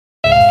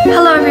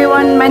Hello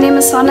everyone, my name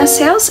is Lan-na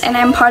and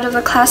I'm part of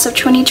the class of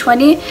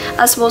 2020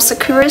 as well as the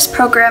careers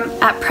program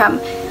at Prem.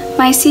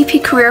 My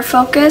CP career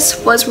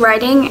focus was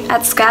writing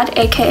at SCAD,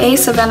 aka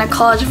Savannah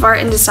College of Art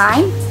and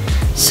Design.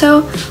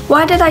 So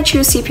why did I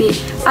choose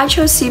CP? I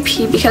chose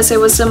CP because it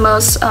was the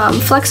most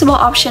flexible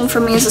option for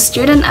me as a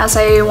student, as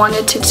I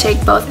wanted to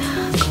take both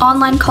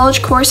online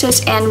college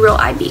courses and real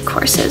IB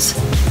courses.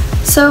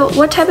 So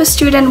what type of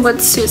student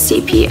would suit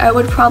CP? I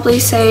would probably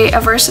say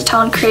a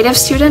versatile and creative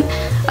student,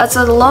 as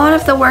a lot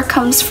of the work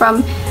comes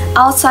from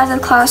outside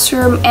the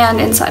classroom and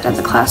inside of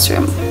the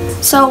classroom.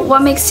 So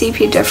what makes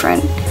CP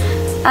different?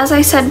 As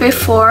I said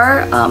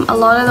before, a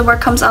lot of the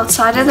work comes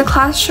outside of the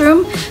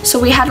classroom, so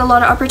we had a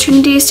lot of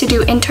opportunities to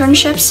do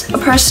internships. A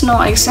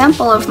personal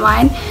example of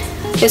mine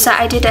is that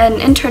I did an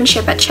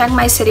internship at Chiang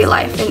Mai City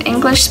Life, an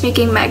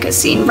English-speaking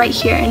magazine right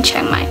here in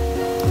Chiang Mai.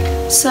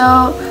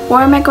 So where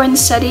am I going to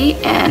study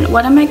and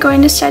what am I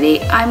going to study?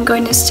 I'm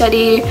going to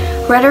study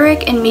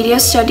Rhetoric and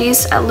Media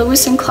Studies at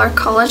Lewis and Clark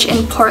College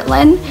in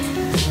Portland.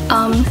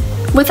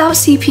 Without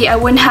CP, I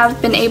wouldn't have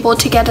been able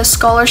to get a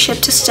scholarship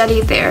to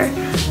study there,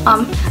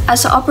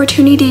 as the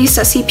opportunities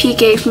that CP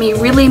gave me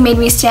really made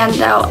me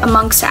stand out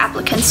amongst the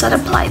applicants that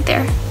applied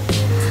there.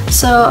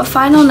 So a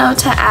final note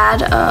to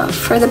add,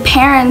 for the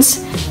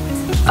parents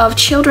of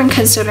children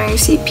considering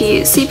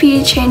CP,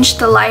 CP changed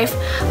the life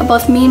of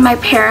both me and my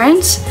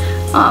parents.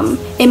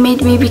 It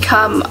made me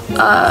become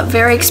a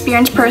very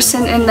experienced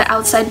person in the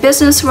outside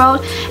business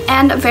world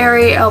and a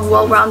very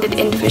well-rounded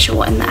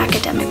individual in the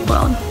academic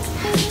world.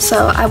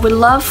 So I would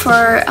love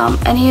for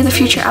any of the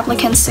future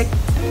applicants to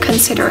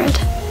consider it.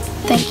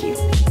 Thank you.